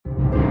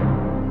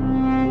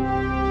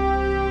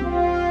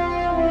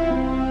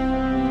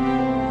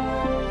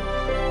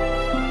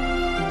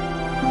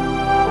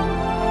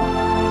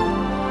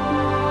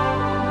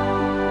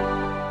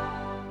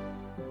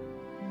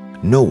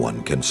No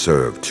one can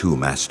serve two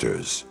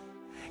masters.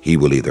 He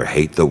will either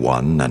hate the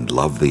one and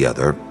love the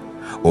other,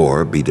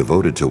 or be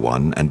devoted to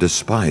one and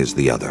despise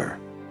the other.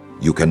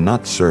 You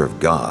cannot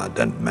serve God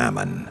and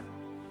mammon.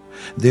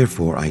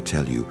 Therefore I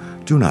tell you,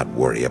 do not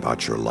worry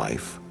about your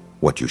life,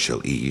 what you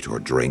shall eat or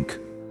drink,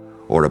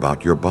 or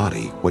about your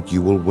body, what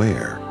you will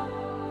wear.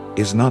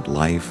 Is not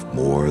life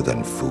more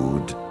than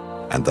food,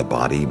 and the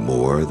body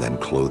more than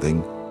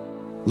clothing?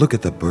 Look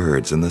at the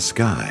birds in the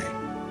sky.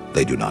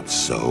 They do not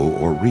sow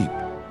or reap.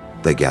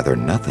 They gather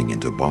nothing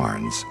into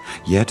barns,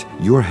 yet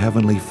your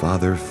heavenly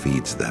Father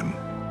feeds them.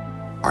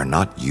 Are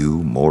not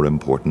you more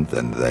important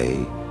than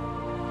they?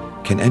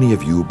 Can any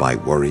of you, by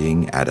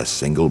worrying, add a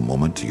single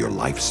moment to your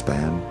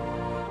lifespan?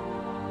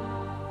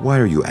 Why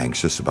are you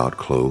anxious about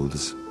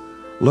clothes?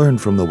 Learn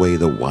from the way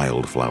the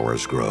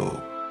wildflowers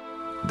grow.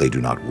 They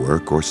do not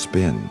work or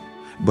spin,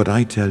 but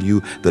I tell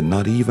you that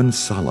not even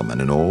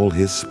Solomon in all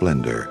his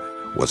splendor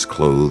was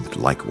clothed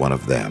like one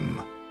of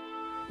them.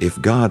 If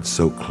God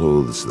so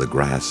clothes the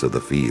grass of the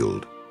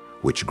field,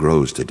 which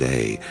grows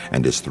today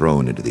and is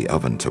thrown into the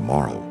oven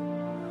tomorrow,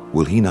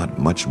 will he not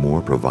much more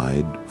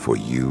provide for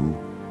you,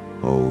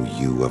 O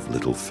you of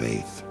little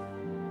faith?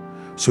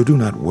 So do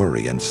not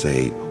worry and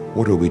say,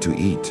 what are we to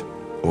eat?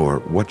 Or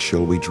what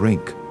shall we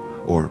drink?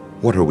 Or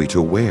what are we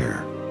to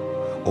wear?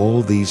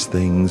 All these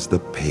things the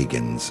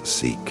pagans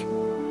seek.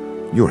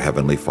 Your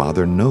heavenly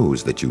Father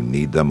knows that you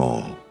need them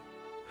all.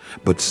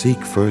 But seek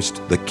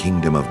first the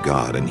kingdom of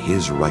God and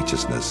his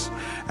righteousness,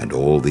 and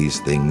all these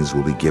things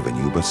will be given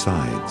you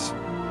besides.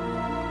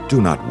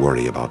 Do not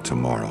worry about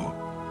tomorrow.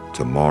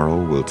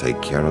 Tomorrow will take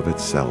care of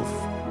itself.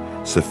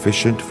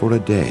 Sufficient for a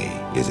day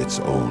is its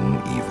own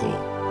evil.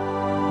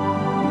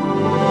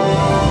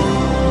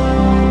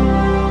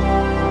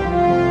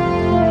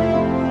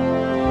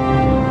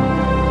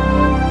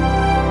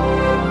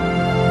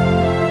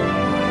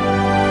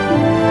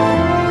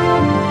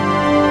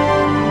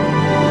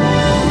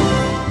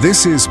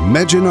 This is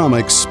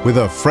Medjunomics with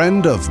A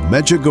Friend of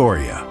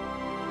Medjugorje.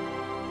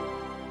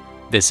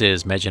 This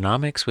is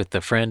Medjunomics with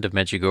A Friend of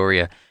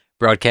Medjugorje,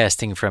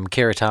 broadcasting from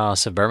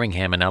Caritas of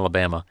Birmingham in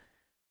Alabama.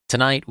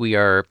 Tonight we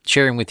are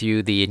sharing with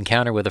you the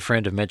encounter with A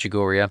Friend of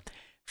Medjugorje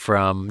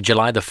from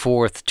July the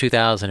 4th,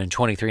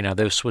 2023. Now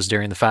this was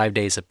during the 5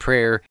 days of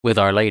prayer with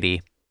Our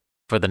Lady.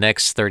 For the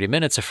next 30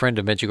 minutes, A Friend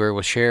of Medjugorje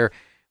will share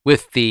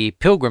with the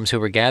pilgrims who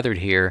were gathered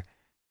here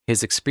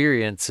his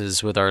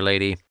experiences with Our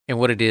Lady and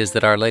what it is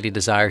that Our Lady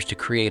desires to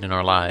create in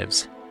our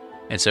lives.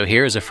 And so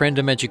here is A Friend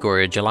of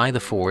Medjugorje, July the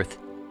 4th,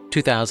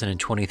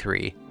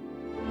 2023.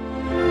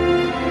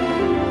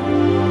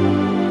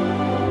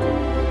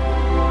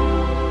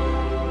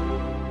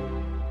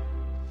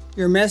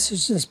 Your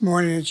message this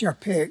morning that you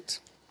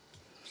picked,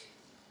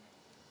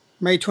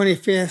 May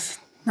 25th,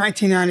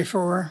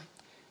 1994.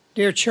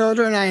 Dear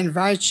children, I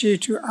invite you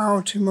to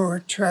all to more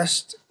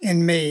trust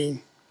in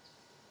me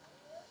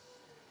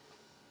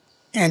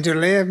and to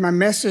live my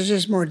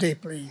messages more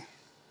deeply.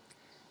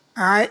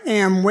 I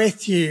am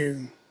with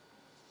you,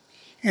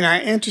 and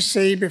I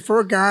intercede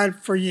before God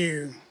for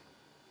you.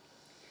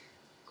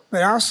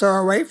 But also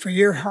I wait for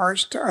your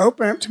hearts to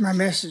open up to my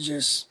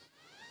messages.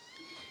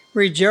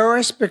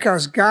 Rejoice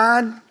because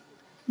God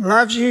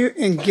loves you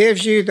and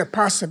gives you the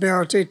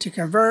possibility to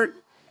convert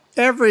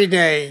every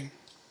day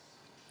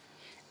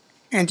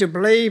and to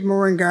believe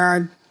more in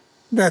God,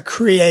 the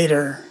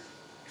Creator.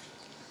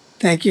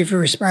 Thank you for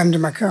responding to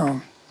my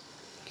call.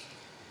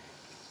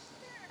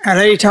 Our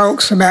Lady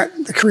talks about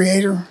the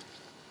Creator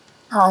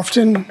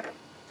often,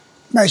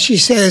 but she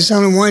says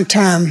only one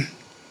time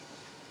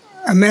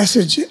a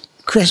message at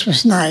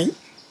Christmas night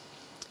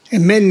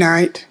at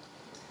midnight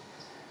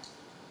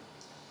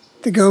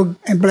to go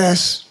and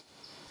bless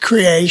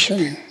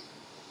creation.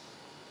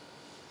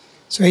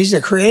 So he's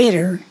the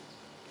Creator.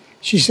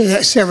 She said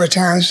that several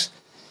times.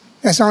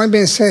 That's only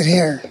been said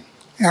here.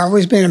 And I've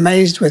always been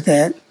amazed with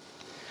that,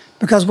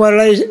 because what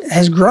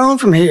has grown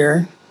from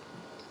here.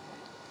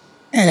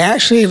 And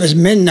actually, it was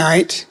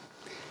midnight,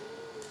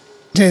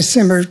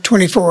 December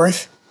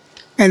 24th,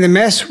 and the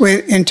mess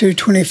went into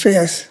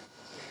 25th.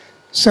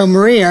 So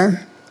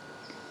Maria,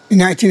 in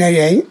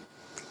 1988,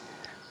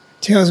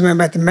 tells me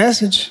about the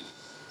message,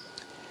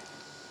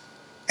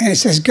 and it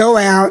says, go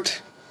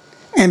out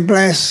and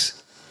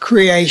bless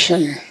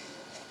creation.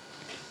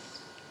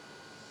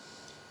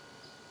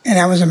 And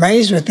I was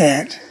amazed with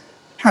that.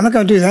 How am I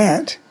going to do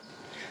that?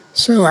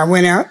 So I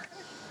went out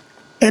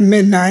at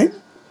midnight,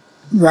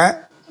 right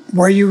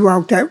where you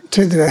walked out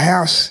to the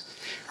house.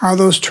 All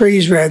those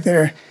trees right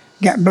there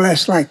got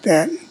blessed like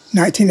that,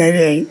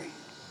 1988.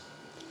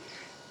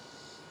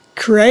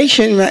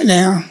 Creation right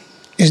now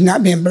is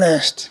not being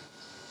blessed.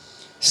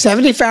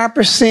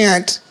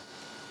 75%,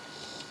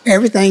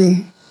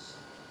 everything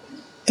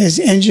is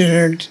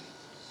engineered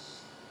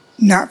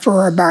not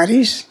for our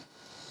bodies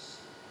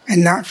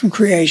and not from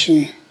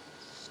creation.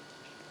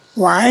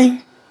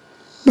 Why?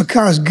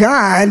 Because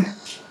God,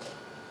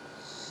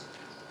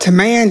 to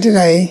man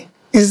today,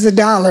 is the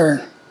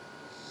dollar.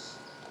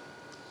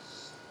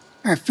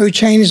 Our food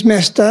chain is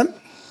messed up.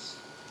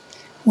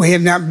 We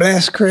have not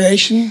blessed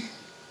creation.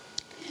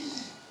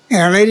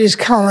 And Our Lady is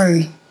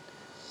calling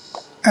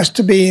us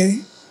to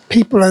be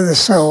people of the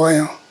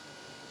soil.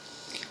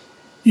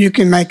 You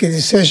can make a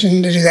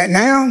decision to do that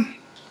now,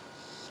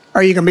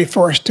 or you're going to be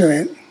forced to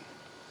it.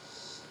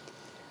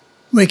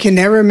 We can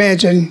never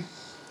imagine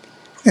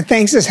the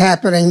things that's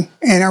happening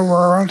in our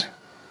world,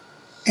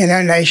 in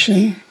our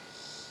nation.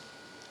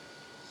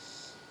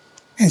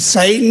 And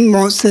Satan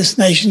wants this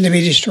nation to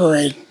be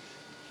destroyed.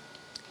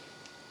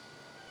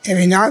 If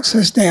he knocks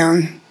us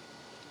down,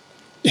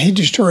 he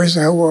destroys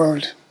the whole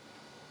world.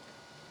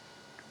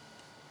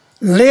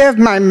 Live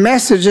my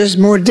messages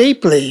more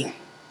deeply.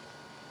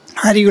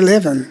 How do you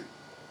live them?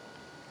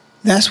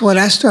 That's what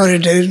I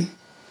started to do.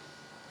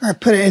 I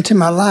put it into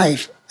my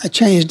life. I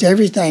changed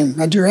everything,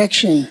 my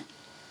direction.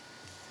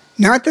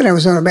 Not that I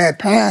was on a bad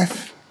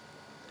path.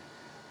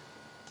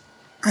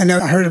 I know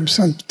I heard him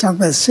talk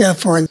about a cell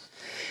phone.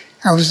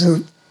 I was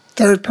the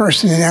third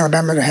person in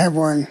Alabama to have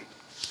one.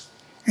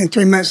 And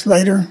 3 months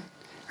later,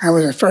 I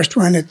was the first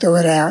one to throw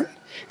it out.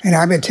 And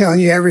I've been telling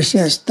you ever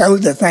since, throw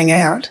the thing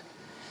out.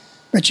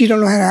 But you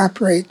don't know how to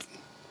operate.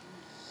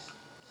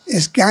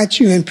 It's got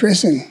you in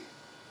prison.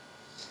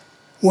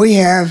 We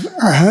have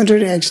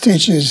 100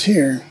 extensions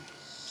here.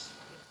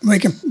 We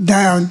can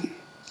dial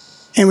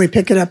and we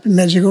pick it up in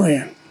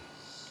Medjugorje.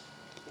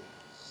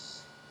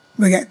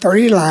 We got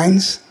 30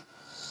 lines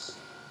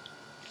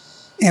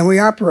and we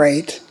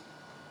operate.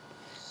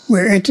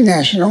 We're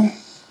international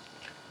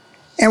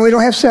and we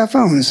don't have cell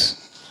phones.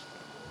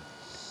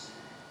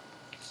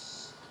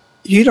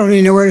 You don't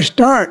even know where to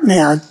start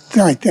now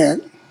like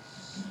that.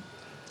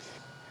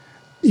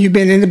 You've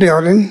been in the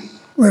building.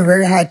 We're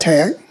very high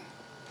tech,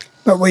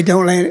 but we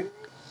don't let it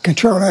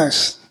control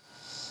us.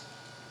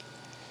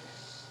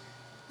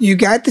 You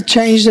got to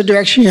change the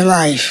direction of your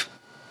life.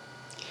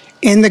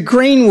 In the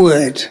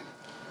Greenwood,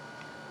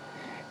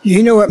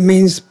 you know what it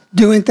means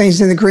doing things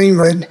in the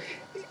Greenwood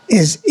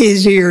is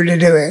easier to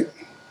do it.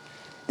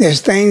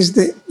 There's things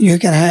that you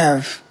can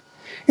have.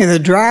 In the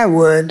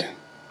Drywood,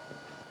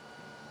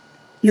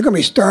 you're going to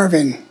be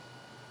starving.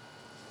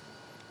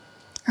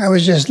 I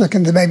was just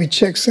looking at the baby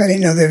chicks. I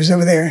didn't know they was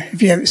over there,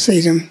 if you haven't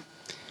seen them,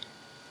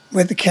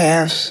 with the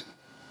calves.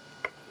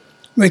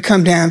 We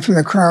come down from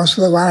the cross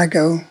a little while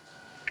ago,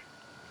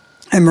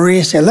 and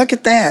Maria said, look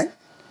at that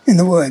in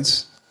the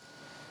woods.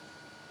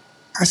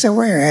 I said,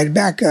 where? I had to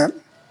back up.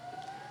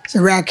 It's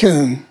a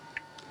raccoon,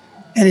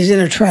 and he's in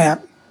a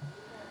trap.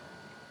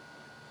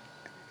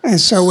 And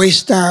so we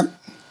stopped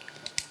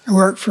and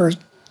worked for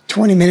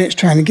 20 minutes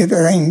trying to get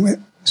the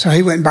thing so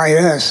he wouldn't bite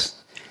us.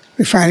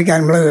 We finally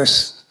got him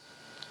loose.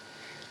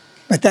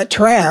 But that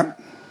trap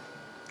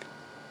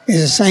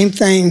is the same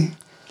thing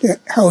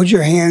that holds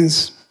your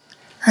hands.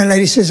 Our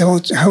Lady says, I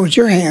want to hold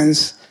your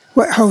hands.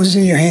 What holds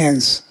in your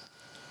hands?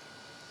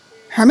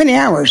 How many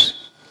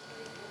hours?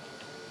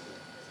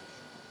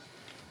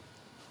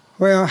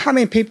 Well, how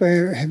many people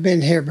have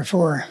been here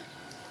before?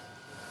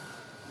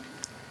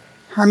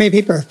 How many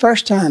people the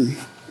first time?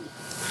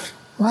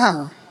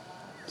 Wow,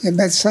 they're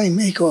about the same,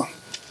 equal.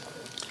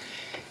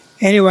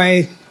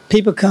 Anyway,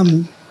 people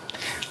come,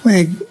 when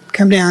they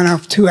come down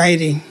off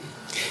 280,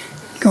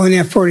 going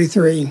down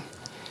 43,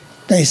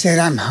 they said,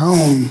 I'm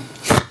home,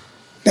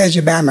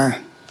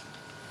 Medjugorje.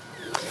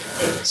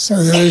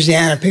 So the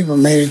Louisiana people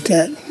made it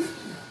that.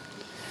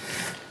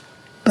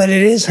 But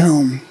it is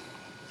home.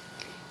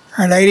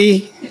 Our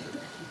Lady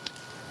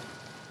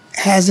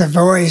has a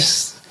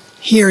voice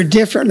here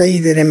differently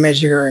than in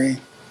Medjugorje.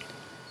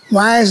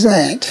 Why is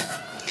that?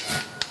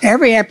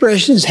 Every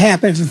apparition has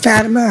happened from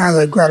Fatima, all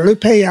the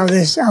Guadalupe,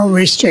 all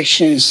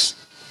restrictions.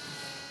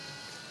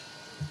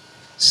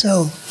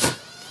 So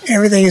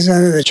everything is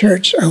under the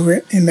church over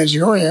in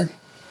Medjugorje,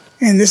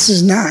 and this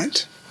is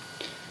not.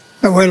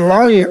 But we're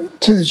loyal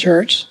to the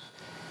church,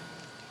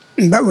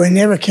 but we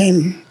never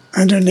came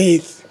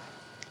underneath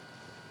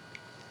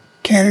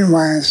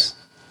canon-wise.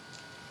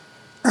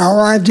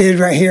 All I did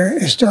right here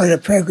is start a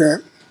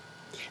program,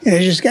 and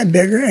it just got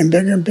bigger and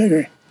bigger and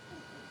bigger.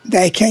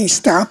 They can't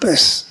stop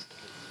us.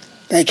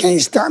 They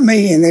can't stop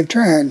me, and they've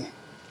tried.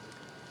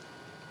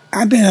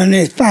 I've been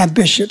underneath 5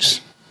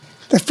 bishops.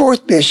 The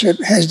 4th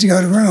bishop has to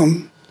go to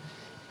Rome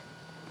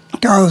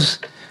because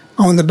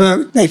on the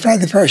book, they tried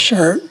the first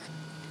shirt,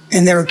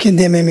 and they were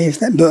condemning me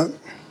for that book.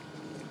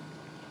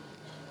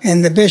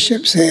 And the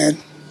bishop said,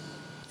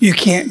 you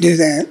can't do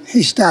that.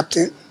 He stopped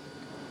it.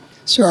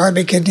 So I'll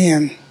be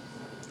condemned.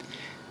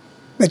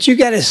 But you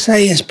got to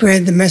say and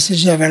spread the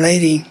message of Our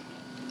Lady,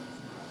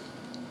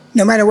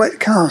 no matter what it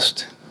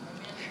costs.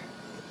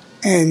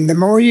 And the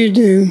more you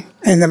do,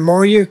 and the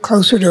more you're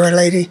closer to Our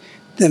Lady,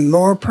 the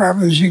more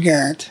problems you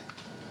got.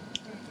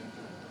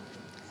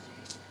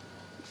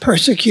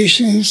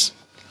 Persecutions,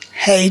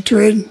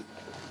 hatred,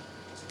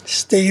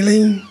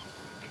 stealing,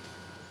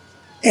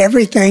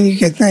 everything you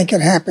could think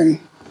could happen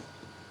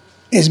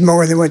is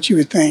more than what you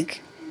would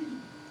think.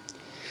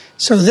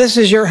 So this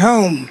is your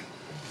home.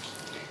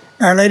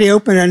 Our Lady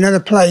opened another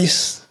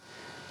place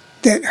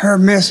that her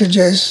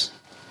messages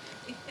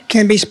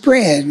can be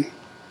spread.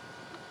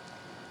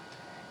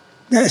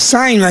 The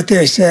sign right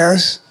there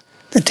says,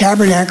 the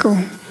tabernacle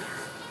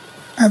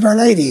of Our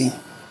Lady.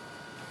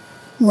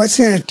 What's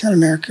in it,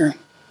 America?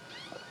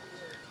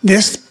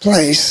 This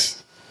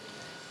place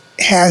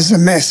has the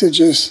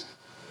messages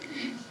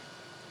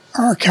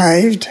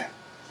archived,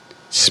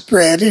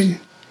 spreaded,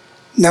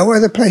 no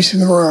other place in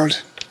the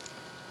world.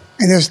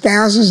 And there's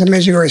thousands of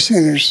Medjugorje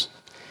centers.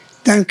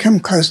 Don't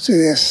come close to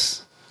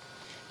this.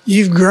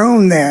 You've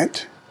grown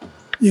that.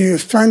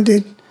 You've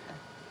funded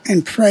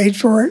and prayed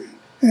for it,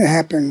 and it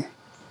happened.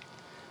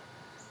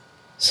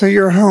 So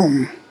you're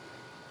home.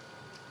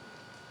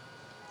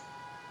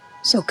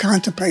 So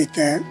contemplate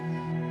that.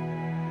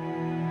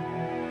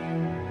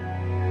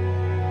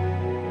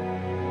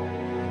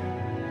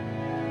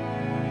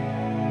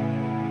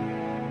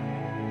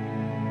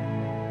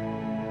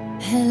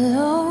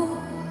 Hello,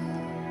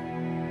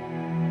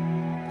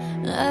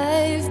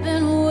 I've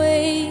been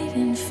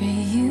waiting for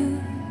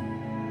you.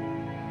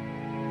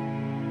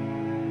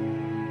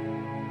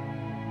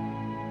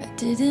 I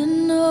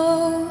didn't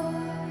know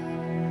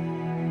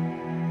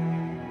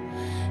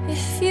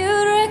if you'd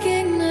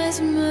recognize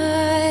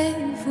my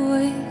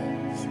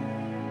voice,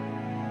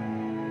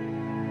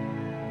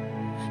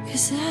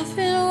 'cause I've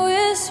been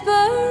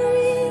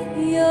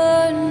whispering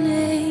your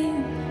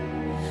name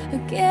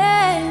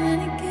again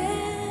and again.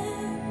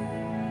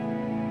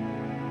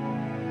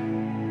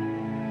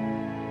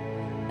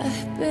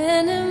 I've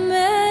been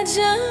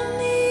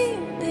imagining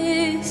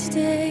this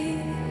day,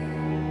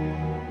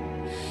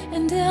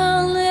 and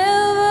I'll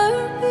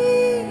never be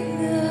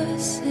the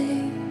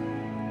same.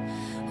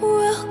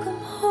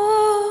 Welcome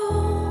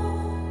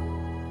home.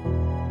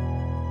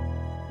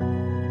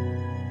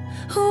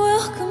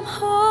 Welcome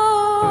home.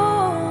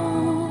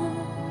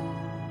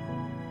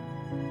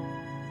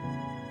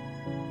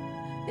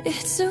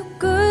 It's so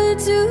good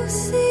to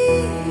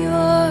see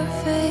your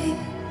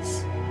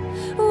face.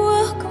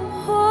 Welcome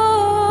home.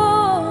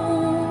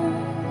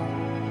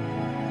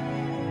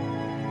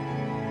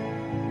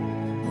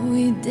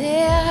 We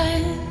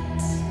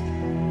dance,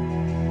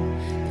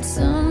 but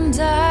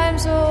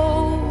sometimes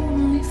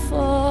only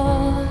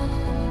fall.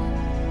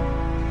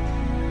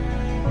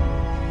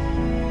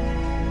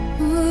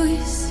 We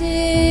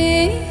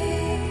sing,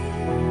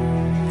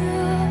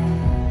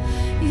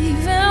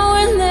 even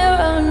when there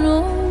are no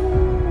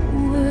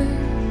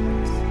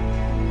words.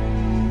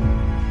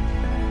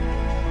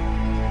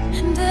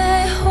 And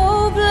I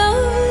hope love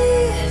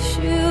lifts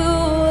you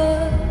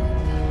up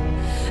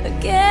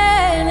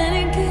again and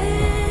again.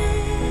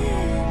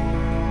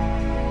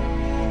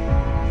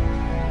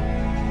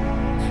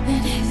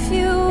 And if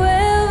you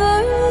ever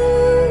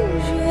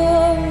lose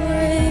your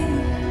way,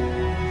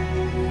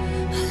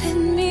 let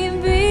me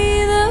be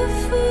the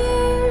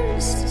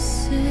first to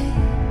say,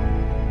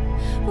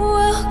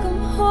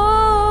 welcome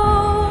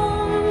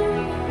home.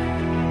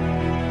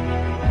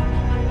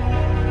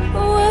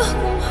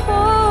 Welcome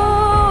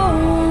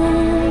home.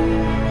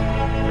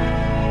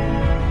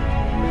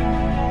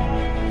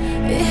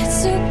 It's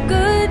so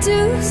good to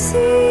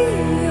see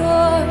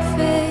your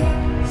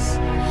face.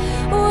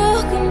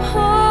 Welcome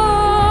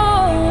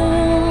home.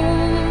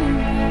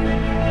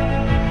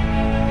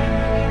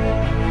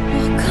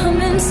 Well, come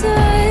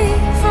inside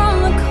from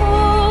the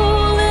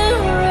cold and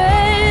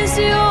raise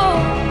your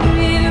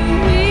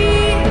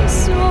weary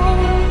soul.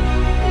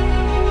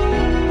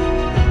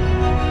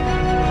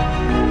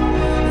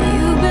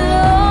 You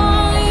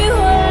belong, you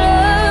are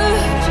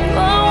loved, you are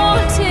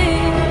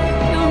wanted,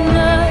 you're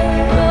not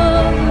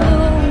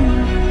alone.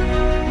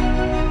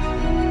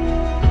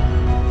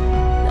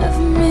 I've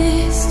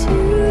missed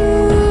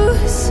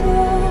you so.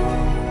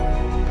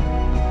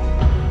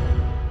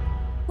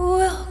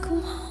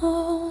 Welcome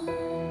home.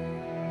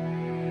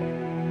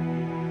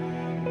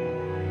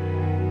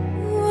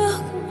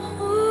 Welcome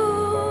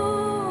home.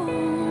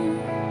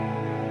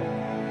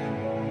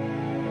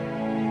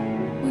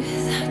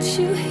 Without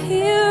you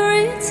here,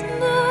 it's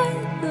not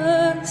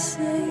the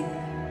same.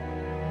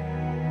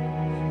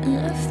 And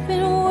I've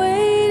been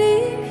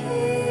waiting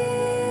here.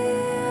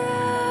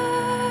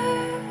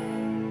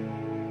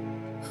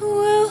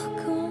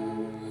 Welcome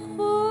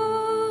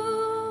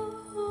home.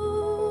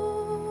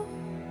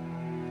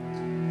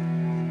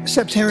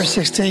 September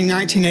 16,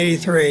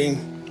 1983.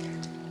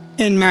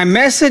 In my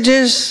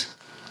messages,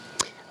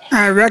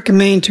 I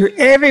recommend to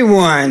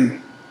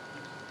everyone,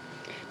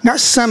 not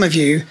some of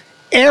you,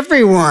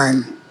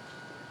 everyone,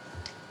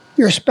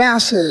 your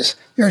spouses,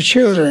 your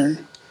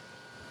children.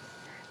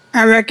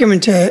 I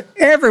recommend to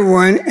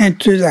everyone and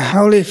to the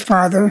Holy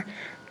Father,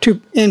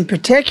 in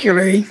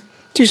particular,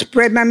 to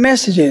spread my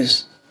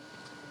messages.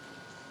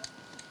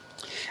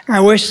 I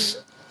wish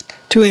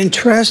to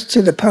entrust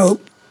to the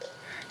Pope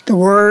the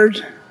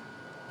word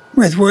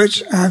with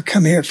which I've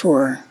come here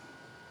for.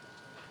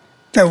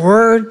 The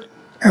word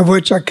of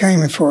which I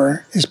came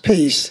for is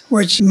peace,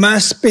 which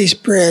must be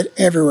spread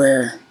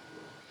everywhere.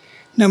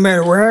 No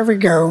matter where we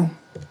go,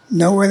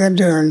 know what I'm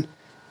doing,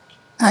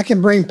 I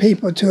can bring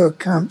people to a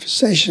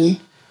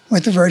conversation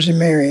with the Virgin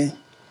Mary.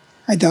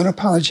 I don't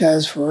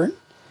apologize for it.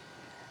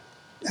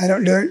 I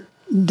don't do it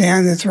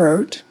down the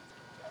throat.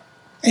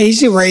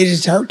 Easy way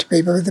to talk to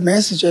people with the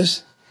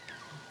messages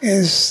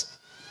is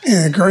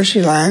in the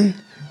grocery line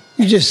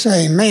You just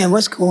say, man,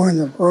 what's going on in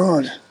the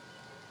world?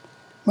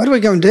 What are we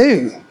going to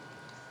do?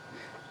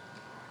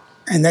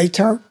 And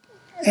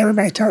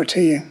everybody talk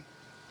to you.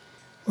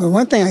 Well,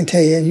 one thing I can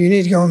tell you, you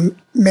need to go on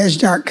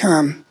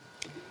Medj.com.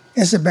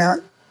 It's about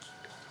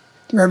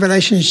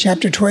Revelation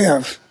chapter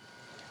 12.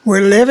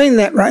 We're living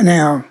that right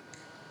now.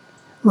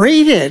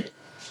 Read it.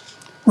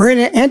 We're in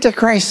an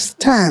Antichrist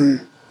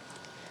time.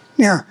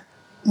 Now,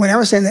 when I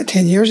was saying that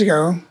 10 years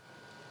ago,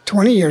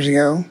 20 years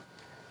ago,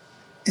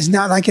 it's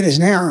not like it is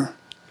now.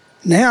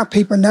 Now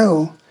people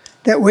know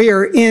that we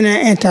are in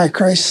an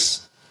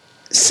Antichrist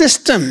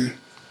system.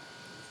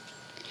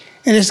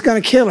 And it's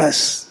going to kill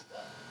us.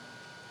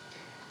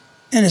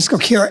 And it's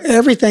going to kill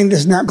everything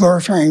that's not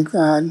glorifying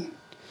God.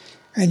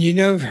 And you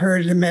know, I've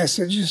heard the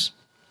messages.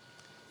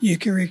 You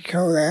can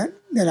recall that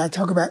I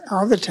talk about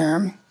all the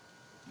time,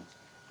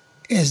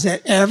 is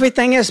that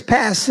everything is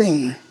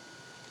passing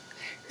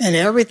and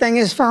everything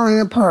is falling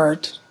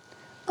apart.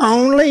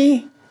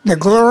 Only the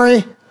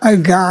glory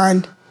of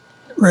God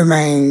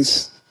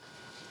remains.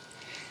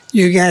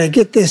 You got to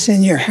get this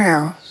in your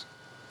house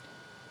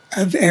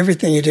of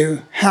everything you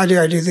do. How do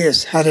I do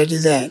this? How do I do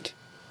that?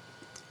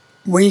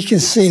 We can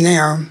see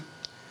now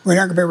we're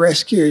not going to be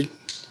rescued.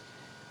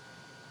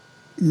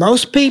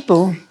 Most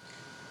people,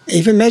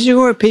 even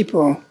Medjugorje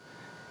people,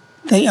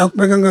 think, oh,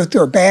 we're going to go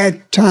through a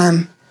bad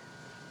time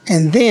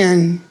and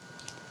then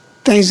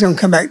things are going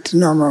to come back to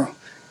normal.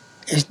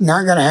 It's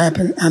not going to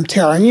happen. I'm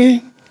telling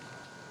you.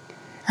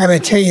 I've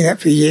been telling you that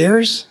for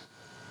years.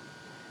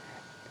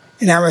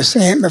 And I was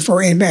saying it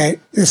before anybody.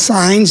 The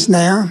signs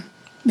now,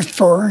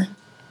 before.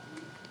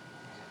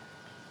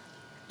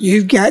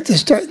 You've got to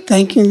start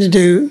thinking to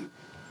do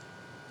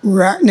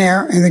right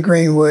now in the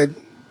Greenwood.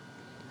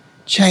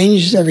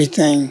 Change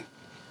everything.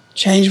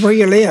 Change where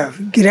you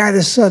live. Get out of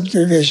the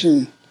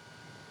subdivision.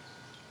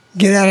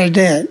 Get out of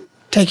debt.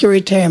 Take your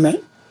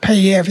retirement.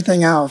 Pay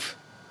everything off.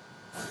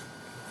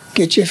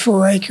 Get you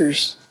 4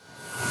 acres.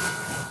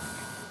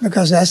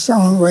 Because that's the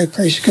only way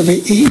place you can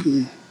be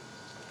eaten.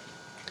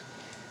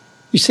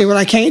 You say, well,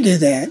 I can't do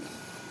that.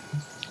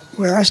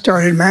 Well, I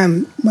started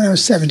mine when I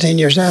was 17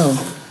 years old.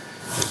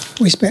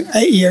 We spent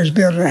 8 years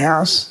building a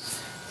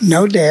house,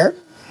 no debt,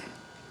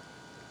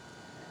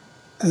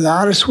 a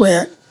lot of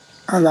sweat,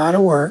 a lot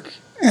of work,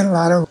 and a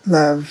lot of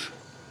love.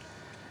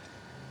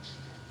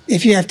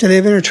 If you have to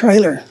live in a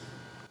trailer,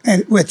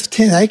 and with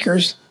 10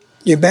 acres,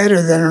 you're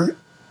better than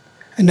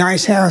a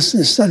nice house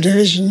in a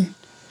subdivision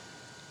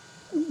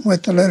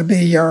with a little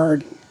bitty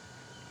yard.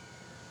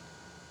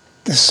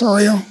 The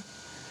soil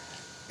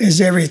is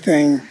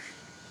everything.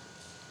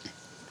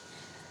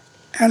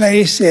 A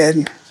lady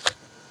said,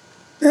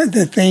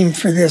 the theme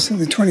for this, on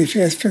the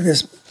 25th, for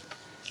this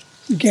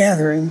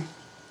gathering,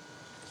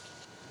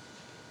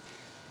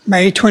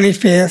 May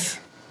 25th,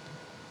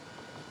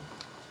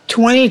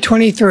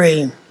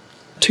 2023,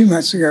 2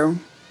 months ago.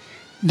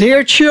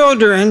 Dear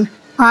children,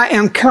 I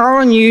am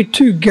calling you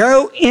to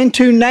go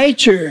into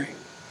nature.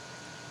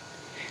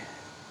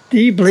 Do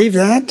you believe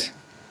that?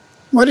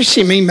 What does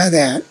she mean by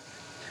that?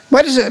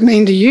 What does it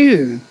mean to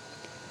you?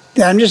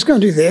 That I'm just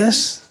going to do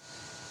this?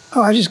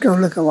 Oh, I just go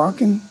look at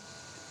walking?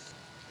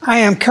 I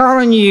am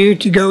calling you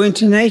to go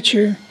into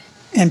nature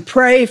and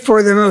pray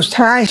for the Most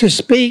High to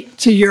speak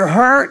to your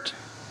heart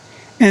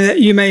and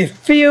that you may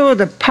feel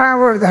the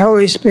power of the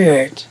Holy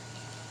Spirit.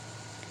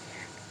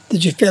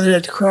 Did you feel it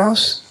at the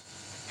cross?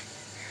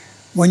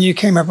 When you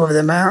came up over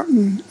the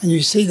mountain and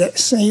you see that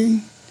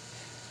scene,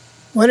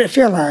 what did it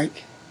feel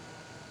like?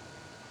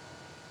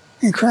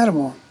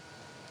 Incredible.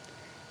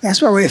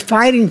 That's why we're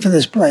fighting for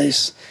this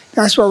place.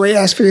 That's why we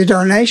ask for your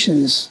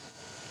donations.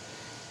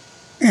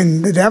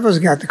 And the devil's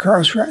got the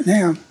cross right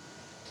now.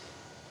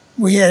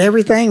 We had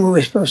everything. We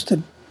were supposed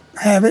to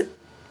have it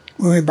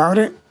when we bought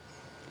it.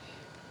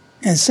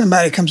 And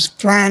somebody comes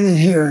flying in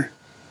here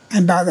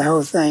and buy the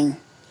whole thing.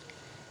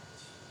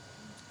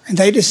 And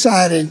they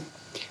decided,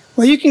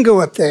 well, you can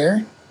go up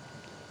there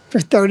for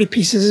 30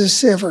 pieces of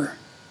silver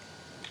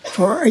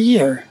for a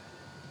year.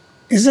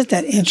 Isn't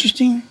that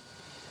interesting?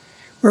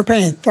 We're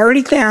paying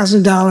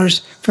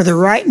 $30,000 for the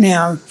right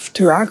now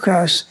to our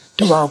cross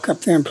to walk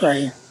up there and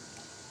pray.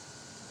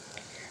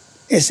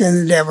 It's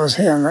in the devil's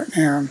hand right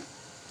now.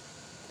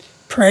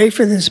 Pray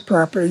for this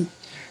property.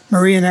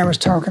 Maria and I was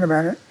talking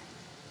about it.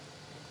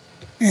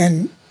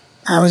 And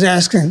I was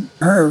asking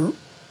her,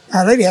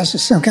 our lady asked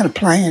us some kind of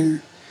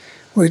plan.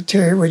 We're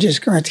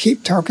just going to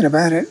keep talking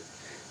about it.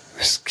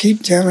 Just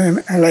keep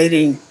telling a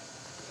lady.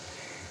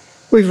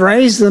 We've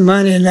raised the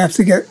money enough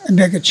to get a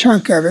bigger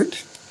chunk of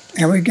it,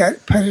 and we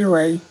got put it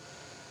away.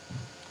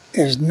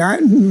 There's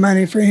not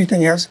money for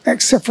anything else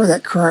except for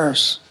that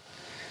cross.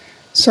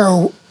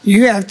 So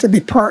you have to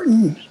be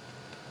partnered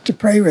to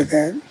pray with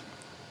that.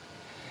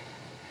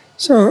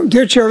 So,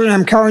 dear children,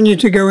 I'm calling you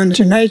to go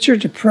into nature,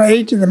 to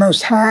pray to the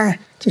Most High,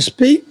 to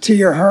speak to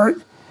your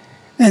heart,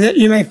 and that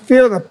you may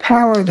feel the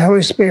power of the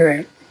Holy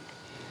Spirit.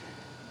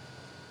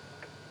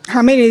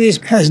 How many of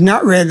these has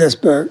not read this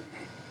book?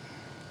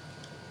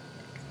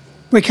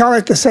 We call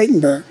it the Satan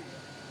book.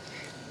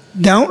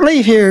 Don't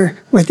leave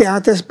here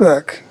without this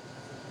book.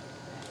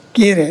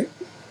 Get it.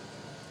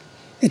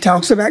 It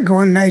talks about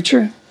going to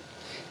nature,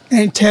 and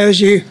it tells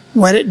you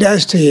what it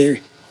does to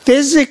you,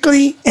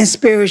 physically and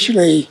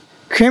spiritually,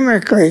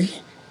 chemically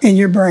in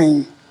your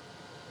brain.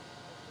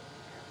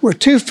 We're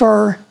too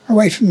far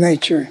away from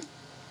nature.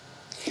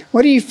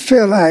 What do you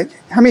feel like?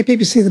 How many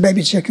people see the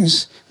baby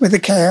chickens with the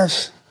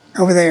calves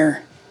over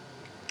there?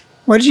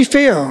 What did you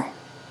feel?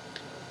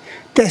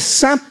 There's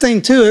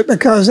something to it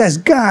because that's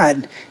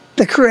God,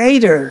 the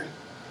Creator.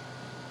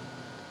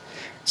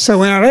 So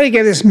when Our Lady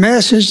gave this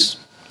message,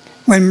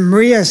 when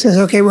Maria says,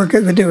 okay, we're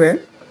good to do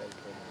it,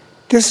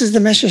 this is the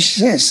message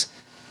she says.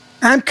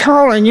 I'm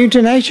calling you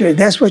to nature.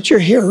 That's what you're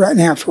here right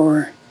now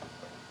for.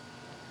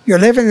 You're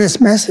living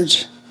this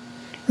message.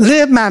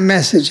 Live my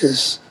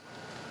messages.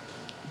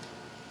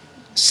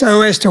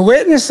 So as to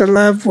witness the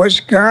love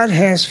which God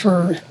has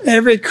for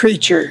every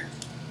creature,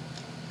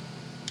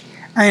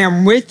 I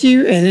am with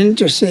you and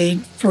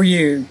intercede for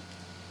you.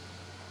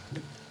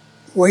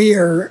 We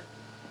are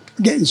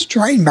getting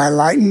strained by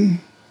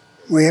lightning.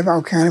 We have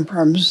all kinds of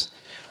problems.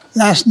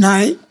 Last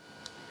night,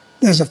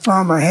 there's a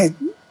farmer had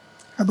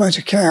a bunch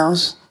of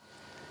cows.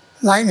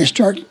 Lightning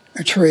struck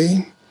a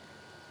tree.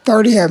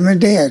 30 of them are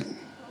dead.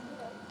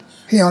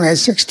 He only had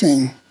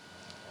 16.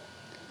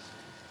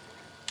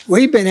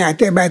 We've been out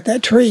there about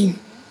that tree.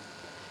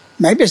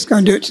 Maybe it's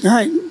going to do it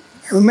tonight.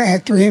 We may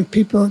have 300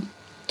 people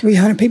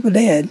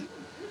dead.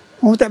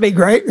 Won't that be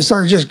great? The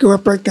stars just go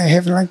up right there,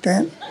 heaven like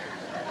that.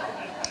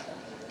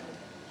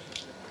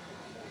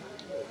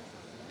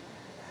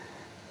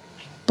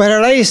 But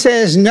Our Lady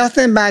says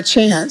nothing by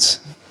chance.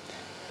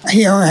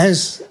 He only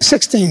has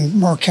 16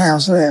 more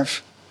cows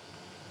left.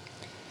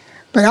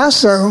 But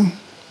also,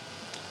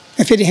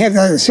 if he didn't have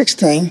the other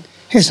 16,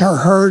 her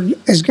herd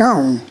is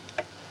gone.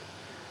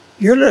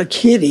 Your little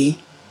kitty,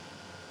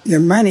 your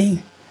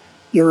money,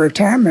 your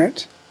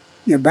retirement,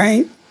 your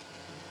bank,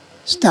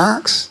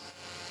 stocks,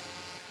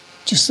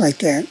 just like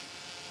that.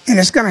 And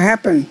it's going to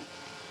happen.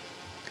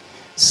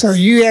 So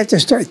you have to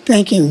start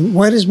thinking,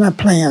 what is my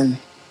plan?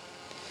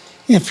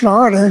 In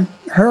Florida,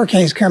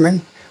 hurricanes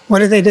coming, what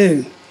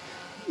do?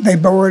 They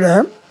board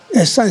up.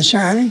 The sun's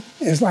shining.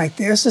 It's like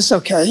this. It's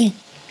okay.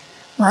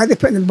 Why are they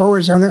putting the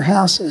boards on their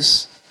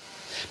houses?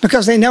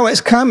 Because they know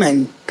it's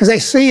coming, because they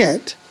see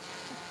it.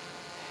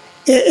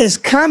 It is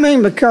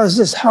coming because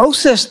this whole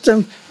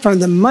system, from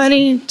the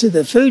money to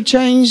the food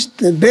chains,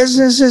 to the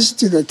businesses,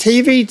 to the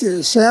TV, to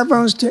the cell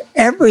phones, to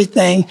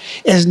everything,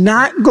 is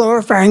not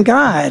glorifying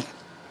God.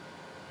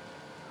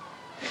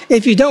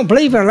 If you don't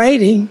believe Our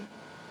Lady,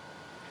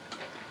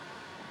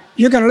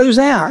 you're going to lose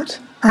out.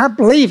 I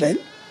believe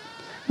it.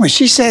 When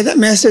she said that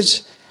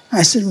message,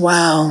 I said,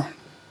 wow.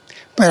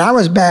 But I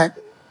was back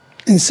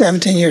in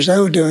 17 years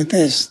old doing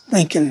this,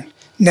 thinking,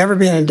 never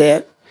been in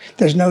debt.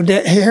 There's no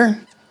debt here.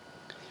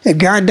 If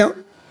God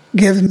don't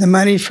give the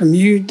money from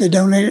you to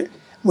donate it,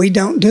 we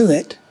don't do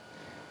it.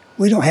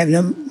 We don't have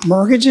no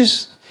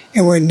mortgages,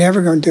 and we're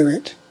never going to do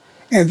it.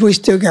 And we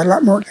still got a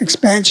lot more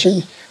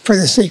expansion for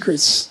the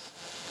secrets.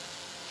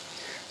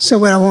 So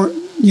what I want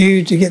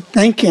you to get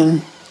thinking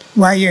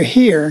while you're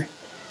here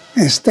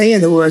and stay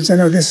in the woods, I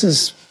know this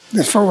is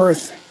the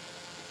fourth,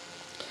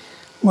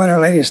 what Our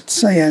Lady is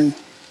saying.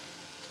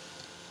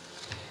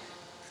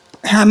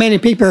 How many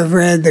people have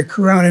read the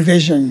Corona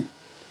Vision?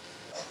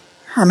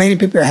 How many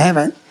people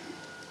haven't?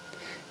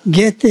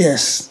 Get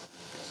this,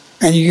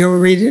 and you go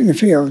read it in the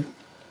field.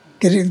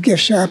 Get it at the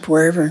gift shop,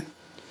 wherever.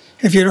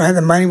 If you don't have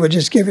the money, we'll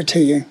just give it to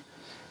you.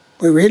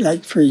 We really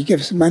like for you to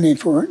give us money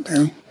for it,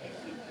 though.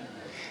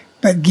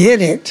 But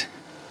get it.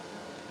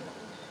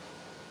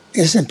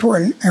 It's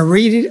important. And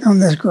read it on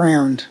this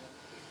ground.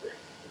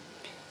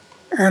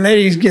 Our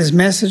Lady gives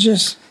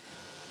messages.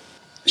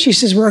 She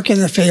says, work in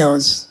the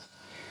fields.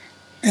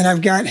 And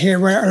I've got here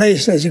what Our Lady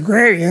says,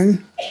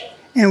 agrarian,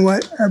 and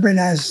what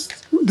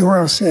urbanized the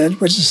world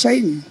said, which is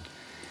Satan.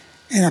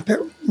 And I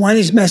put one of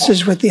these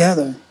messages with the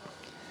other.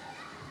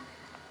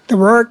 The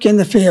work in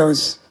the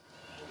fields.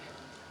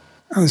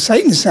 On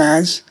Satan's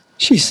sides,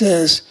 she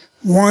says,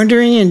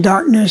 wandering in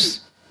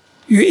darkness,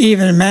 you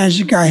even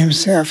imagine God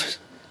himself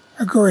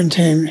according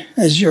to him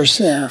as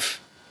yourself.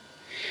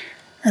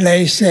 Our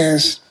Lady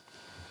says,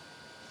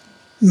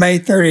 May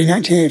 30,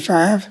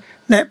 1985,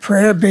 let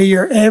prayer be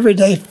your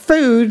everyday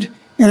food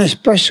in a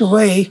special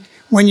way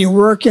when you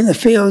work in the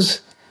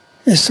fields.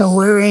 It's so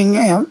wearing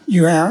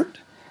you out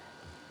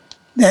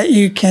that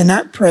you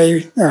cannot pray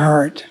the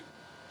heart.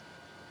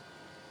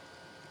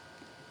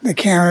 The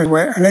counter,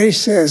 what Our Lady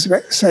says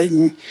about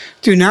Satan,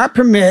 do not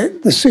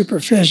permit the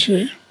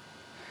superficial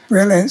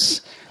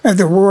brilliance of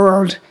the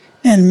world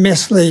and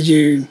mislead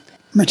you.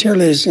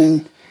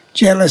 Materialism,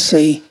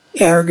 jealousy,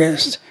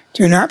 arrogance.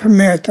 Do not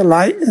permit the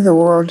light of the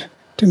world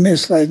to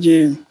mislead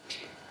you.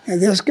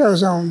 And this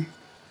goes on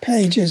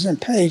pages and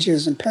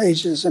pages and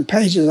pages and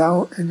pages,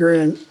 all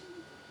agreeing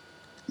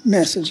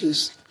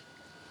messages.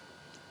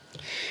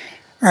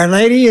 Our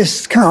Lady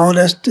has called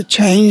us to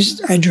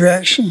change our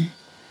direction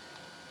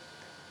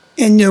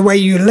in the way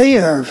you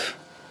live.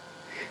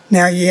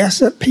 Now,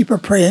 yes, people are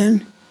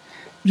praying,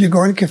 you're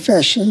going to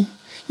confession,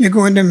 you're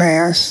going to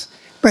Mass,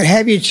 But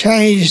have you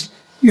changed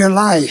your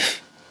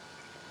life?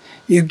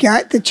 You've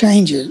got to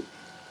change it.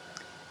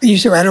 And you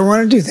say, well, I don't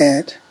want to do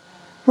that.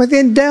 Well,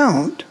 then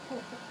don't.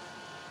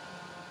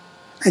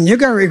 And you're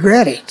going to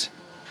regret it.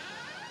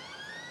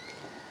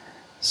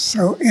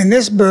 So in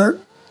this book,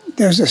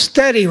 there's a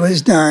study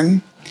was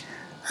done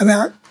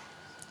about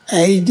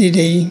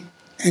ADD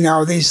and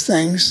all these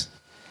things.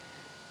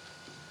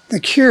 The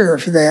cure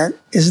for that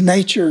is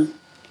nature.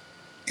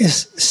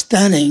 It's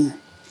stunning.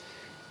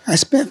 I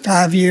spent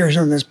 5 years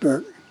on this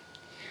book.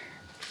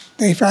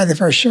 They find the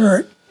first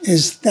short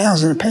is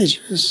 1,000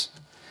 pages.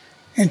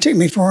 And it took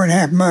me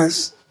 4.5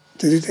 months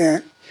to do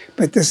that.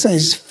 But this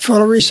thing's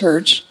full of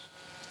research.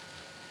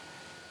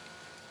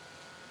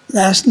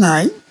 Last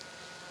night,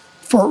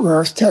 Fort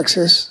Worth,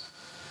 Texas,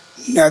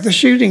 another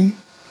shooting.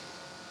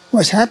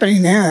 What's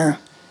happening now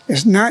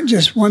is not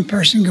just one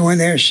person going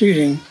there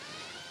shooting.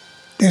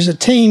 There's a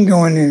team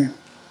going in.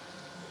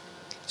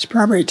 It's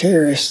probably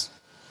terrorists.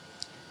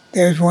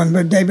 There's one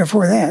the day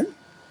before that.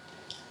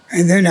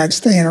 And they're not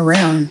staying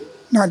around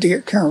not to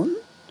get caught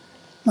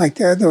like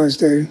the other ones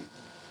do.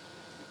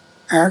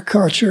 Our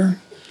culture,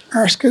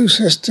 our school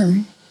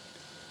system,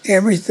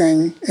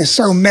 everything is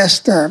so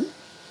messed up.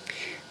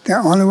 The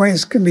only way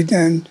this can be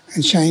done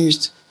and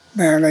changed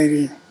by Our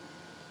Lady.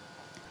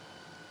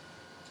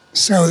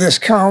 So this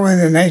call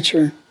into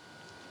nature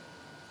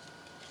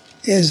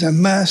is a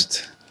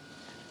must,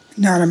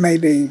 not a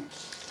maybe.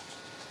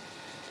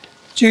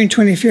 June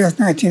 25th,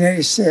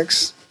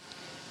 1986.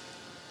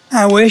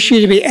 I wish you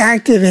to be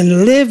active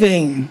in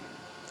living.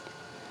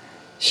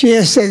 She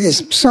has said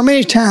this so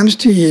many times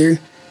to you.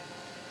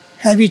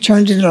 Have you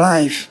turned into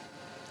life?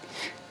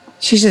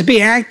 She says,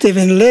 be active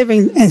in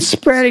living and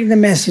spreading the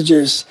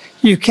messages.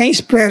 You can't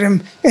spread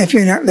them if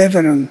you're not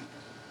living them.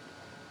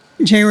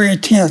 January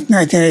 10th,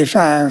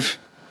 1985.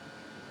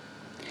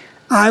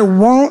 I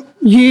want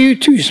you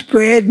to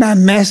spread my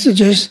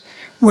messages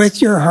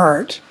with your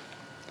heart.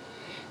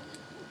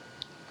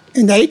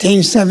 In the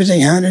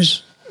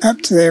 1700s,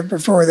 up to there,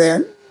 before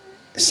that,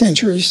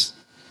 centuries,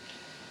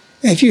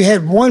 if you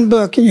had one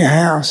book in your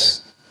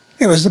house,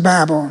 it was the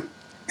Bible,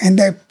 and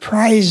they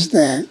prized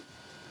that.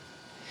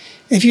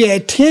 If you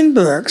had 10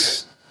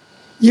 books,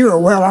 you were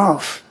well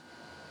off.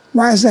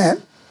 Why is that?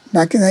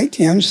 Back in the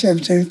 1800s,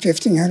 1700s,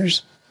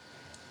 1500s,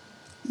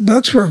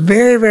 books were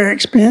very, very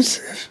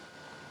expensive.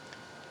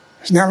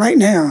 It's not like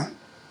now.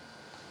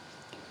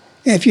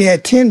 If you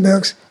had 10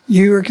 books,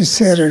 you were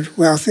considered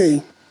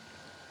wealthy.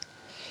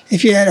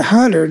 If you had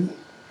 100,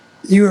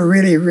 you were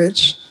really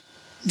rich,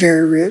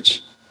 very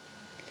rich.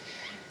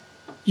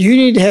 You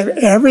need to have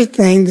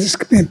everything that's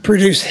been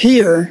produced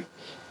here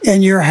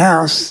in your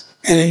house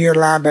and in your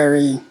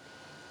library.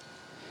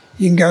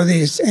 You can go to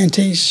these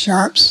antique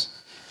shops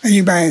and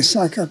you buy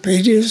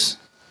encyclopedias.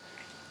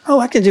 Oh,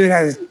 I can do it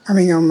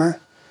on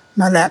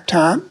my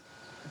laptop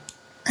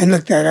and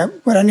look that up.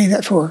 What I need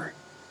that for?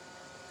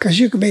 Because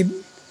you could be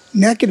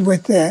naked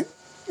with that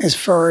as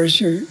far as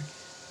you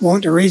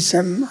want to read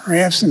something or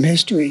have some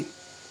history.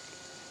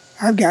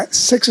 I've got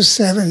 6 or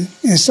 7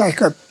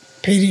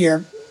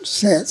 encyclopedia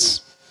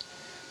sets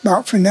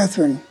bought for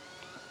nothing.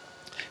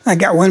 I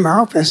got one in my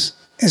office.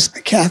 It's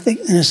Catholic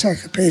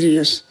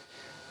encyclopedias,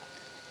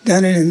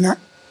 done in the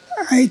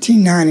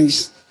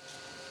 1890s.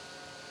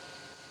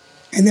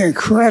 And they're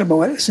incredible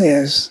what it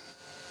says.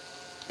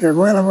 They're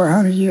well over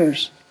 100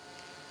 years.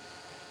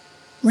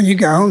 When you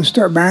go home and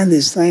start buying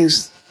these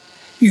things,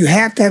 you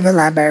have to have a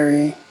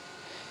library.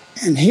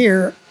 And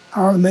here,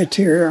 all the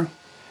material,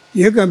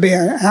 you're going to be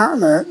an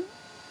outlet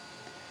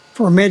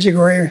for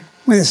Medjugorje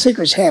when the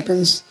secrets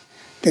happens,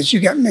 that you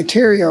got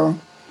material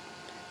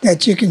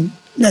that you can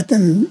let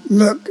them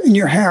look in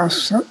your house,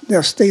 so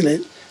they'll steal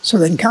it, so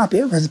they can copy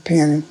it with a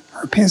pen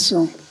or a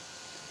pencil.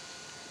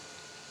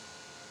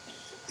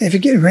 If you're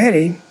getting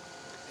ready,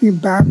 you can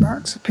buy a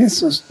box of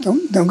pencils.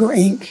 Don't go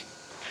ink.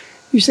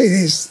 You say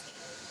this,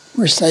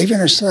 we're saving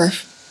our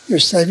stuff. You're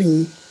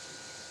saving,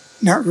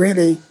 not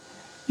really.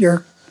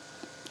 You're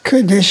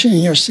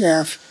conditioning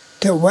yourself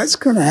to what's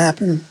going to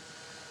happen,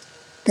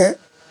 that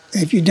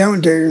if you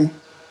don't do,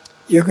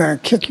 you're going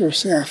to kick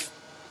yourself.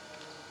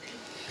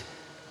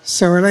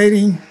 So Our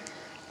Lady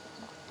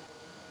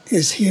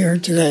is here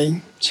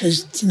today.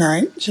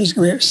 Tonight. She's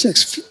going to be at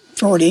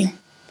 6:40.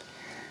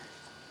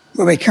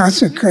 We'll be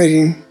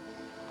consecrating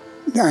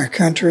our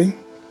country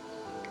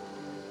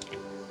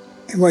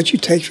and what you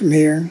take from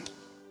here.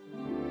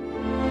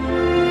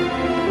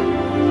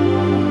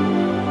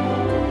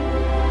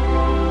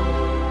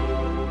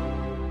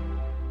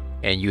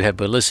 And you have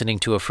been listening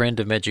to A Friend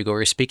of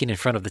Medjugorje speaking in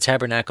front of the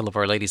Tabernacle of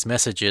Our Lady's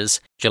Messages,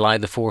 July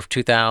the 4th,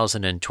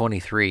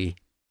 2023.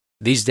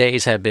 These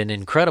days have been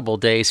incredible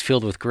days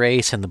filled with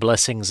grace and the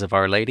blessings of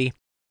Our Lady.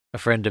 A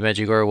Friend of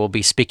Medjugorje will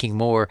be speaking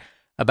more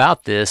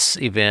about this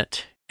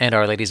event and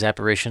Our Lady's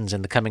apparitions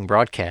in the coming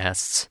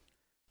broadcasts.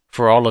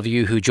 For all of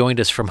you who joined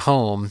us from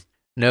home,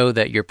 know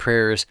that your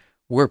prayers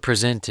were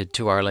presented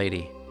to Our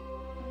Lady.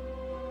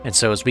 And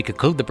so as we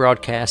conclude the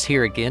broadcast,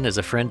 here again is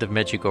A Friend of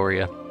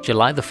Medjugorje,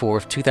 July the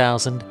 4th,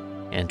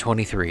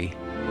 2023.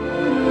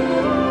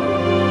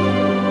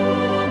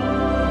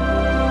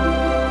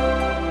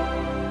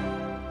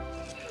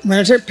 When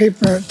I took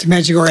people to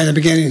Medjugorje in the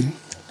beginning,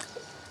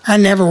 I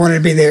never wanted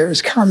to be there. It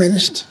was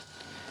communist.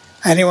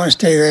 I didn't want to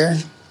stay there.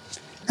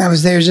 I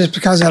was there just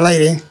because of a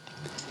lady.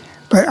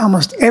 But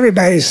almost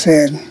everybody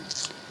said,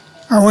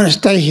 I want to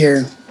stay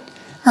here.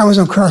 I was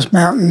on Cross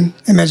Mountain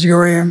in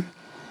Medjugorje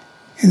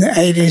in the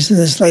 80s, and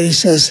this lady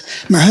says,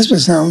 my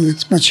husband's home,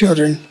 it's my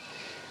children,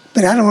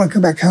 but I don't want to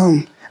come back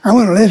home. I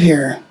want to live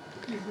here.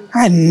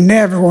 I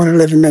never wanted to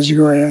live in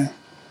Medjugorje.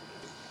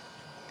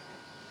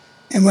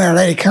 And when a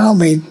lady called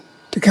me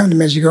to come to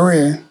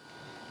Medjugorje,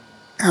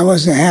 I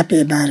wasn't happy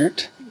about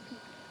it.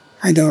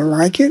 I don't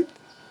like it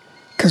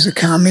because of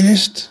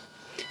communists.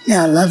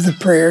 Yeah, I love the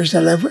prayers. I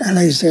love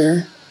LA's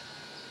there.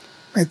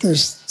 But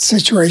there's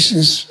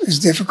situations is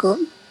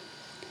difficult.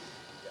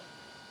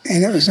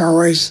 And it was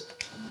always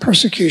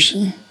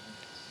persecution.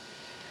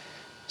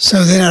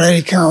 So then a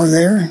lady called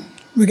there.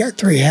 We got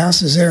 3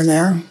 houses there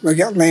now. We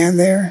got land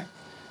there.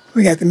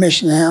 We got the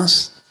mission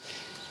house.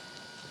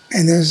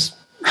 And there's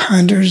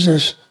hundreds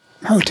of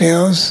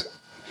hotels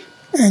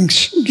and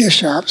gift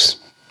shops.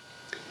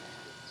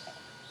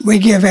 We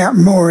give out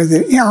more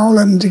than all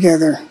of them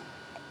together.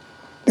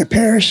 The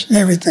parish and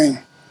everything.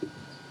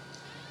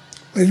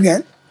 We've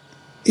got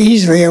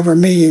easily over 1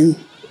 million.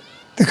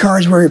 The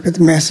cards where we put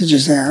the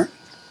messages out.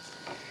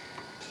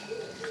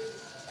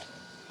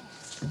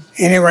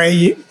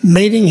 Anyway,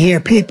 meeting here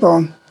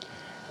people,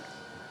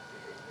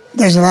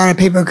 there's a lot of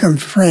people who come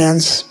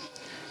friends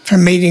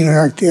from meetings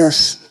like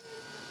this.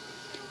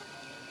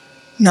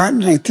 Not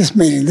like this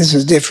meeting, this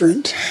is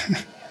different.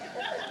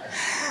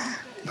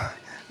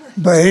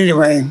 But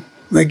anyway,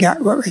 we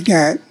got what we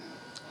got.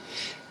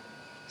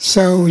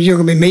 So you're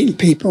going to be meeting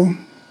people,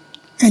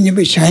 and you'll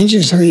be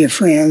changing some of your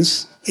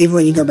friends, even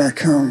when you go back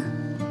home.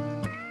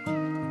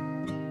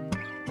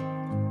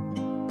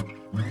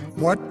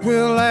 What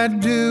will I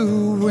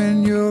do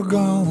when you're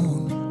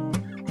gone?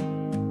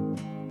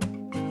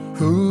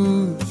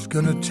 Who's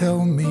gonna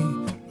tell me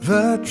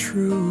the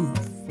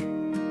truth?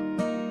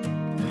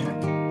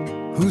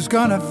 Who's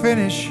gonna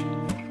finish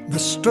the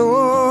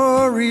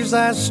stories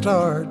I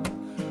start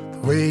the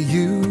way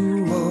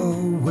you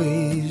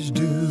always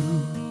do?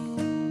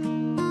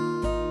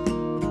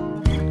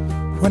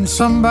 When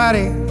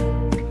somebody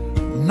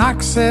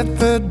knocks at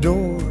the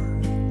door,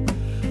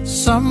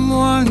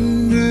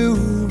 someone new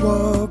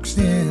walks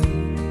in,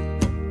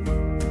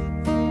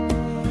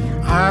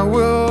 I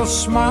will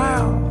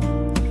smile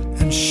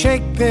and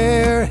shake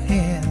their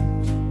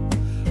hands,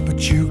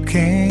 but you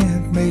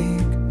can't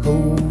make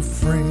old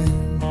friends.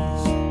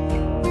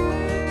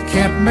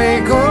 Can't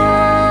make old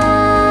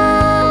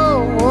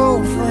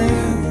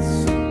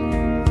friends.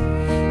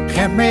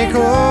 Can't make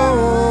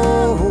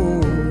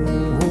old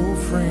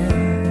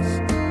friends.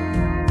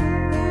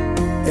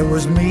 It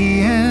was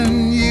me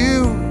and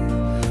you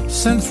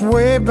since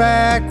way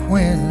back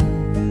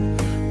when,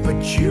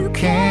 but you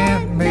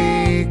can't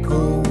make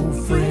old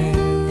friends.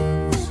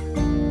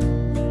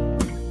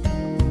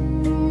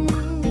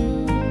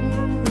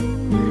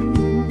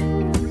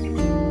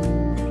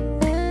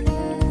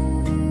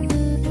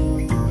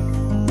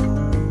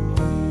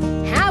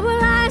 How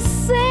will I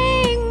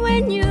sing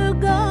when you're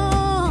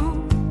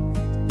gone?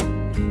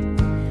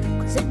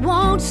 'Cause it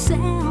won't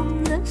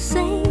sound the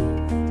same.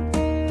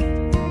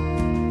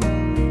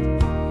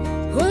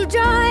 We'll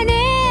join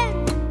in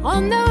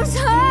on those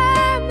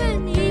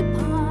harmony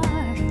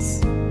parts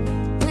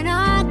when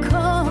I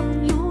call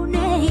your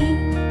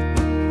name.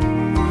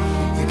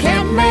 You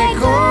can't make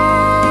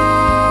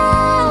old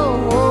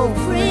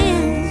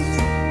friends.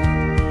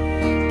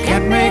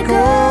 Can't make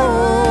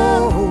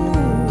old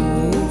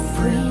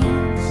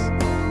friends.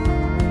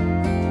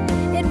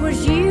 It was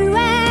you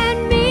and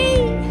me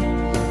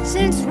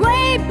since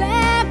way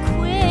back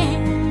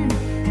when,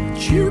 but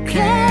you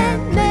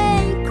can't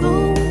make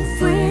old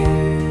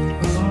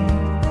friends.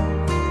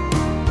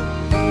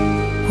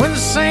 When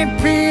St.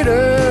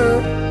 Peter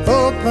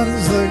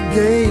opens the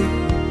gate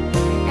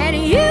And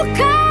you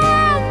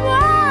come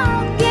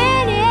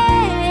walking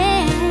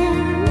in,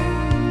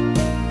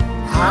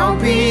 I'll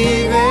be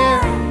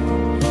there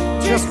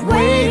just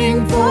waiting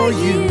for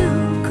you.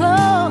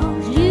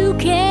 'Cause you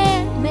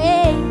can't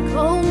make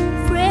old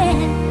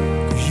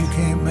friends. 'Cause you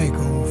can't make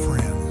old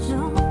friends.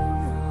 No, no.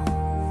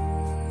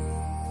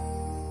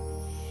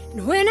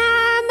 And when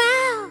I'm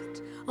out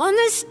on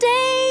the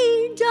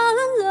stage all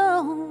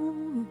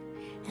alone,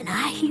 and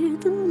I hear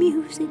the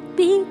music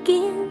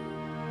begin,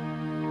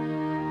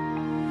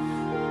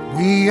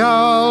 We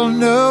all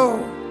know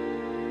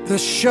the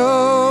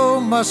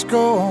show must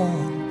go on,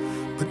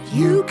 but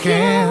you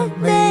can't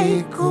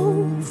make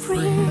old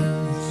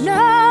friends.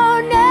 no,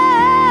 no.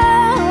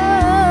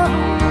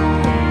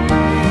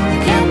 You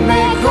can't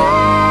make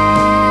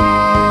old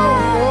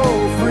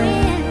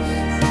friends.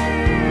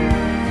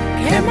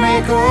 Can't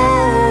make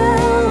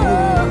old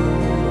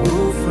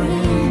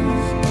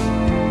friends.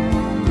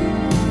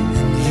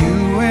 And you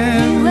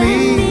and me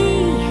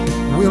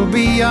will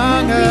be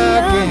young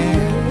again.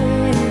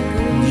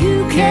 You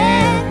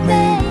can't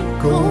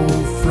make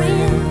old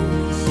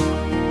friends.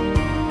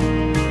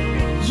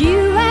 You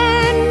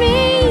and me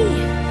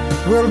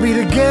We'll be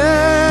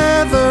together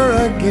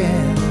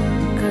again.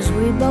 'Cause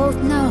we both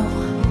know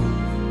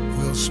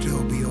We'll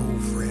still be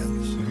old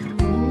friends.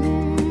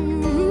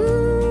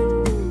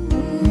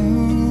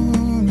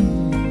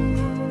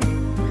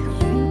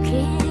 you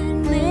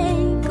can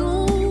make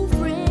old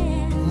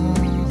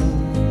friends.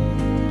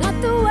 Not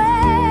the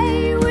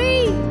way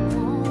we've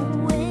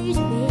always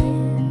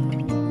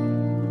been.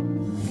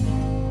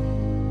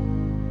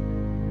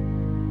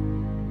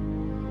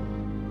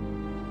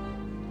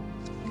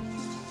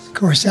 Of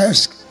course, that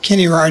was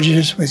Kenny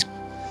Rogers with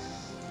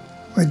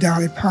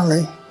Dolly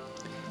Parton.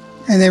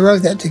 And they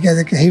wrote that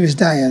together because he was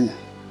dying.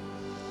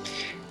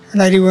 A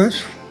lady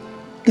wants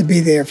to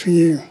be there for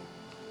you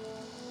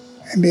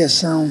and be a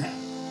song.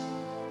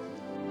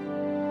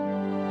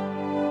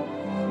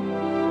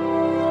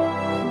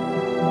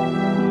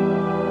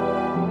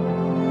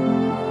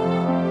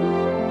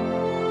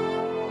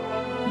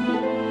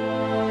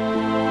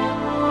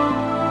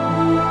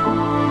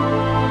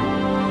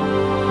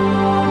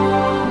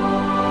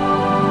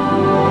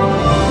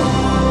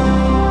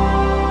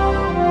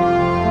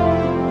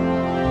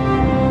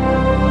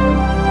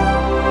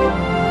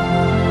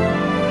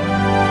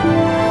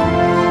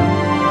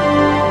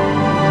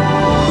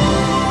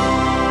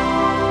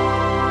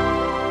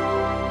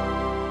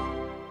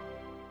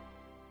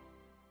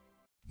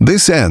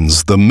 This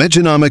ends the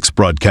Medjunomics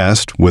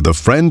broadcast with A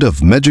Friend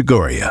of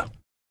Medjugorje.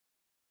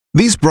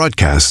 These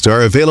broadcasts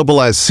are available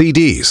as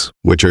CDs,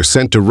 which are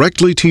sent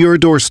directly to your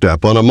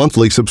doorstep on a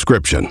monthly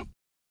subscription.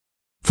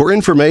 For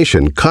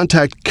information,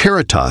 contact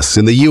Caritas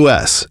in the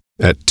U.S.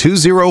 at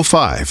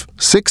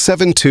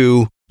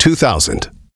 205-672-2000.